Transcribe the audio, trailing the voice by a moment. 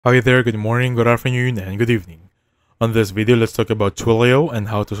Hi there, good morning, good afternoon, and good evening. On this video, let's talk about Twilio and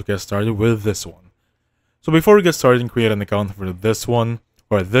how to get started with this one. So before we get started and create an account for this one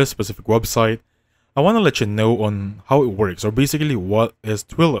or this specific website, I want to let you know on how it works, or basically what is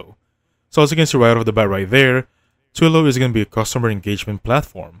Twilio. So as you can see right off the bat right there, Twilio is going to be a customer engagement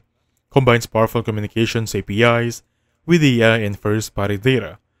platform. Combines powerful communications APIs with AI and first-party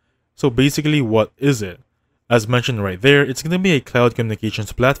data. So basically, what is it? As mentioned right there, it's going to be a cloud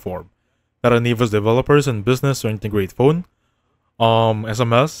communications platform that enables developers and business to integrate phone,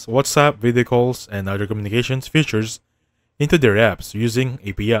 SMS, WhatsApp, video calls, and other communications features into their apps using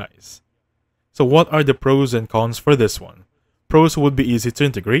APIs. So what are the pros and cons for this one? Pros would be easy to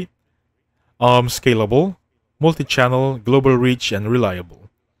integrate, scalable, multi-channel, global reach, and reliable.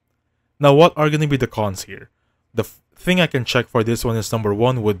 Now what are going to be the cons here? The thing I can check for this one is number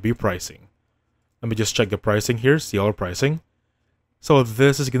one would be pricing. Let me just check the pricing here, see all pricing. So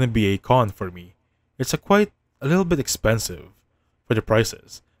this is going to be a con for me. It's a little bit expensive for the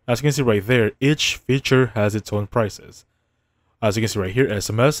prices. As you can see right there, each feature has its own prices. As you can see right here,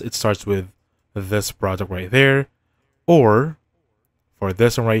 SMS, it starts with this product right there. Or for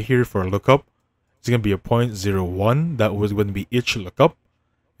this one right here, for lookup, it's going to be a 0.01. That was going to be each lookup.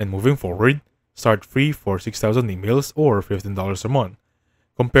 And moving forward, start free for 6,000 emails or $15 a month.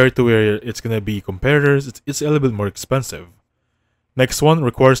 Compared to where it's going to be competitors, it's a little bit more expensive. Next one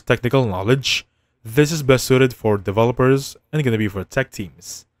requires technical knowledge. This is best suited for developers and going to be for tech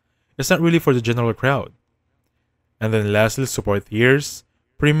teams. It's not really for the general crowd. And then lastly, support tiers.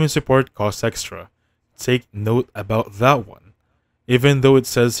 Premium support costs extra. Take note about that one. Even though it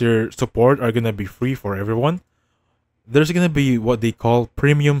says here support are going to be free for everyone, there's going to be what they call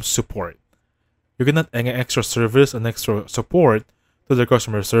premium support. You're going to get an extra service and extra support to the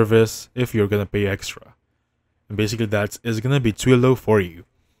customer service if you're gonna pay extra. And basically that is gonna be Twilio for you.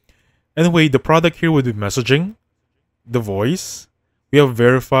 Anyway, the product here would be messaging, the voice, we have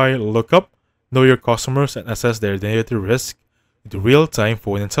verify, lookup, know your customers and assess their identity risk with real-time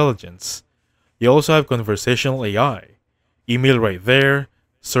phone intelligence. You also have conversational AI, email right there,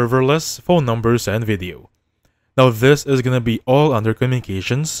 serverless, phone numbers, and video. Now this is gonna be all under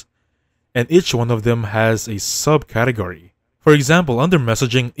communications, and each one of them has a subcategory. For example, under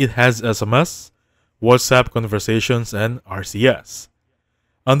messaging, it has SMS, WhatsApp conversations, and RCS.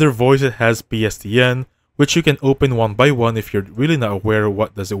 Under voice, it has PSTN, which you can open one by one if you're really not aware of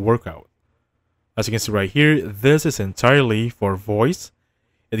what does it work out. As you can see right here, this is entirely for voice.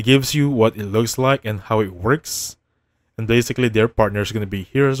 It gives you what it looks like and how it works. And basically, their partner is going to be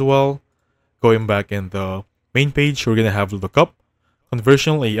here as well. Going back in the main page, we're going to have lookup.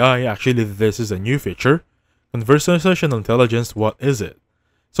 Conversational AI, actually, this is a new feature. Conversational intelligence, what is it?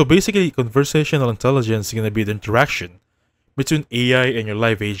 So basically, conversational intelligence is going to be the interaction between AI and your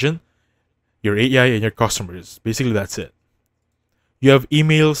live agent, your AI and your customers. Basically, that's it. You have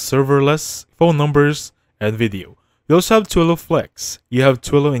email, serverless, phone numbers, and video. You also have Twilio Flex. You have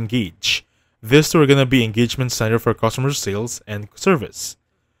Twilio Engage. These two are going to be engagement center for customer sales and service.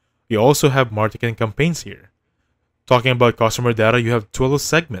 You also have marketing campaigns here. Talking about customer data, you have Twilio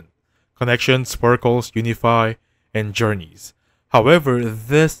Segment. Connections, Sparkles, Unify, and Journeys. However,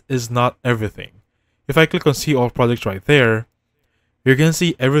 this is not everything. If I click on see all products right there, you're going to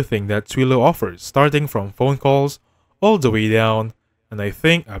see everything that Twilio offers, starting from phone calls all the way down, and I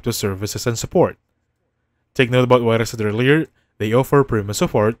think up to services and support. Take note about what I said earlier, they offer premium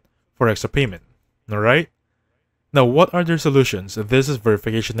support for extra payment. Alright? Now, what are their solutions? This is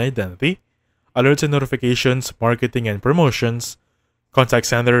verification identity, alerts and notifications, marketing and promotions, contact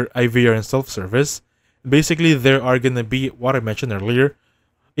center, IVR, and self-service. Basically, there are going to be, what I mentioned earlier,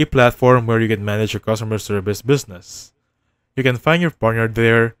 a platform where you can manage your customer service business. You can find your partner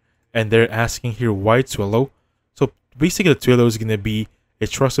there, and they're asking here why Twilio. So basically, Twilio is going to be a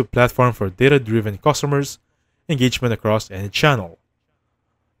trusted platform for data-driven customers engagement across any channel.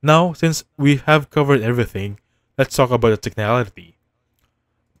 Now, since we have covered everything, let's talk about the technicality.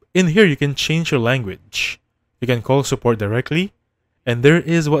 In here, you can change your language. You can call support directly, and there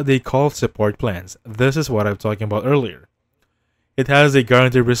is what they call support plans. This is what I'm talking about earlier. It has a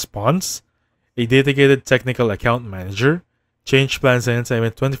guaranteed response, a dedicated technical account manager, change plans anytime,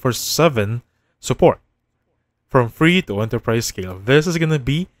 and 24/7 support. From free to enterprise scale, this is going to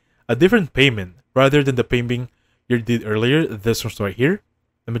be a different payment rather than the payment you did earlier. This one's right here.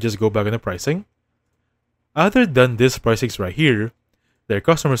 Let me just go back on the pricing. Other than this pricing right here, their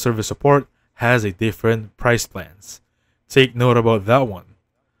customer service support has a different price plans. Take note about that one.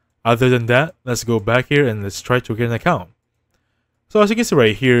 Other than that, let's go back here and let's try to get an account. So as you can see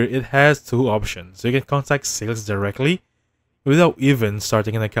right here, it has two options. You can contact sales directly without even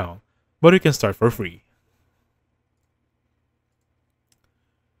starting an account, but you can start for free.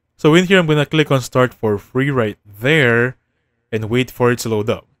 So in here, I'm going to click on start for free right there and wait for it to load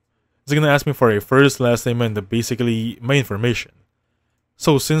up. It's going to ask me for a first, last name, and basically my information.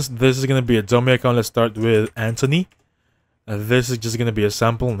 So since this is going to be a dummy account, let's start with Anthony. This is just going to be a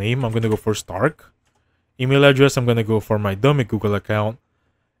sample name. I'm going to go for Stark. Email address, I'm going to go for my dummy Google account.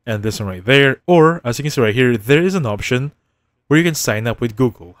 And this one right there. Or, as you can see right here, there is an option where you can sign up with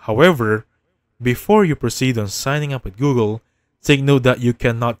Google. However, before you proceed on signing up with Google, take note that you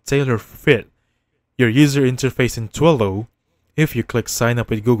cannot tailor fit your user interface in Twilio if you click sign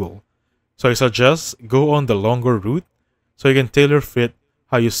up with Google. So I suggest go on the longer route so you can tailor fit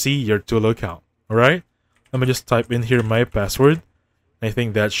how you see your Twilio account. Alright? Let me just type in here my password. I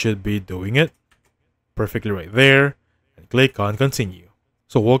think that should be doing it perfectly right there. And click on continue.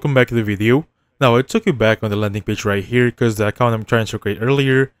 So welcome back to the video. Now I took you back on the landing page right here because the account I'm trying to create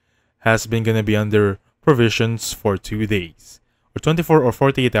earlier has been going to be under provisions for 2 days. Or 24 or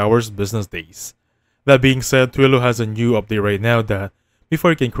 48 hours business days. That being said, Twilio has a new update right now that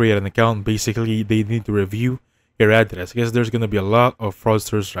before you can create an account, basically they need to review your address because there's going to be a lot of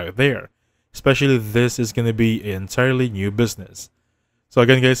fraudsters right there. Especially this is going to be an entirely new business. So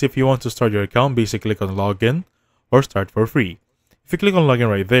again guys, if you want to start your account, basically click on login or start for free. If you click on login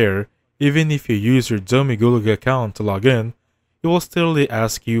right there, even if you use your dummy Google account to log in, it will still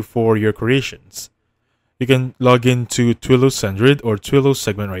ask you for your creations. You can log into Twilio Sendgrid or Twilio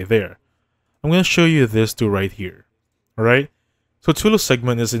Segment right there. I'm going to show you this too right here. Alright? So Twilio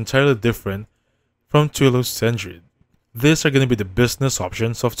Segment is entirely different from Twilio Sendgrid. These are going to be the business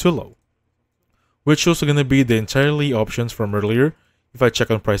options of Twilio, which also going to be the entirely options from earlier. If I check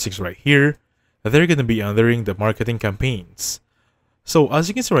on pricings right here, they're going to be under the marketing campaigns. So as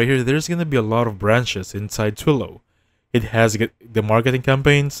you can see right here, there's going to be a lot of branches inside Twilio. It has the marketing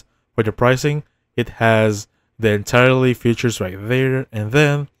campaigns for the pricing. It has the entirely features right there, and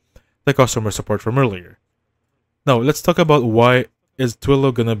then the customer support from earlier. Now let's talk about why is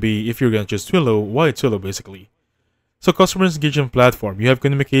Twilio gonna be, if you're gonna choose Twilio, why Twilio basically. So customer engagement platform, you have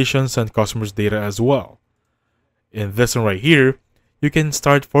communications and customers data as well. In this one right here, you can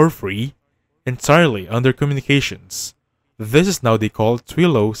start for free entirely under communications. This is now they call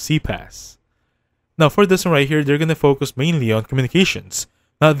Twilio CPaaS. Now for this one right here, they're gonna focus mainly on communications,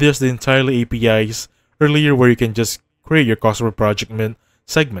 not just the entirely APIs earlier where you can just create your customer project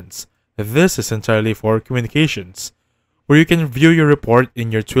segments. This is entirely for communications, where you can view your report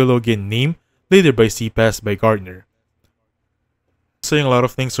in your Twilio again name later by CPaaS by Gartner. Saying a lot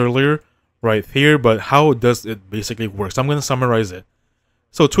of things earlier right here, but how does it basically work? So I'm going to summarize it.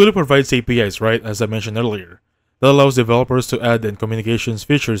 So Twilio provides APIs, right, as I mentioned earlier, that allows developers to add and communications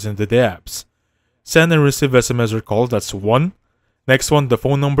features into the apps. Send and receive SMS or calls, that's one. Next one, the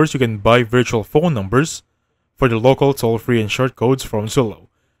phone numbers. You can buy virtual phone numbers for the local, toll-free, and short codes from Twilio.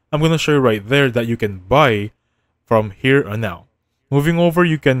 I'm going to show you right there that you can buy from here on now. Moving over,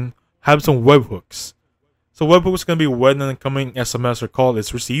 you can have some webhooks. So webhooks is going to be when an incoming SMS or call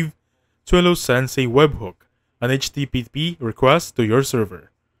is received, Twilio sends a webhook, an HTTP request to your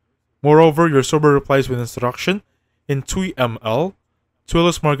server. Moreover, your server replies with instruction in TWML,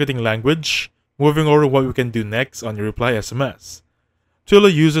 Twilio's marketing language. Moving over what we can do next on your reply SMS.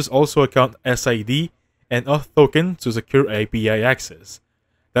 Twilio uses also account SID and auth token to secure API access.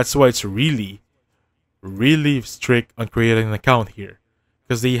 That's why it's really strict on creating an account here,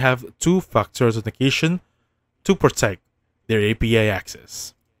 because they have two-factor authentication to protect their API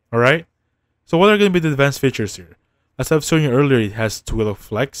access. Alright? So what are going to be the advanced features here? As I've shown you earlier, it has Twilio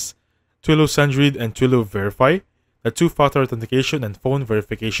Flex, Twilio Sendgrid, and Twilio Verify, the two-factor authentication and phone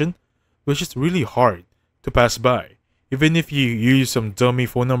verification, which is really hard to pass by. Even if you use some dummy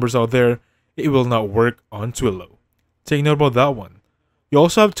phone numbers out there, it will not work on Twilio. Take note about that one. You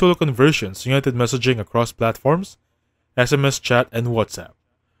also have Twilio conversions, united messaging across platforms, SMS chat, and WhatsApp.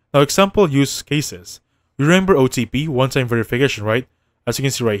 Now example use cases. You remember OTP, one-time verification, right? As you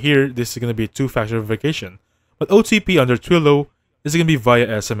can see right here, this is going to be a two-factor verification. But OTP under Twilio is going to be via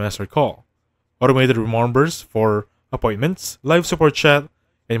SMS or call. Automated reminders for appointments, live support chat,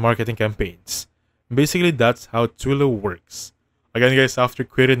 and marketing campaigns. Basically, that's how Twilio works. Again guys, after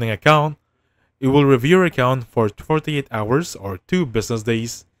creating an account, it will review your account for 48 hours or 2 business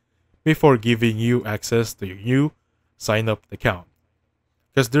days before giving you access to your new sign-up account.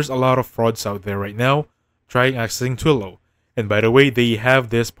 Because there's a lot of frauds out there right now trying accessing Twilio. And by the way, they have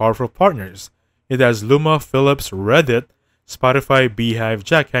these powerful partners. It has Luma, Philips, Reddit, Spotify, Beehive,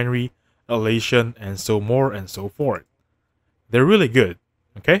 Jack Henry, Elation, and so more and so forth. They're really good.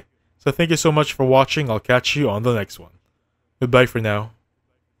 Okay? So thank you so much for watching. I'll catch you on the next one. Goodbye for now.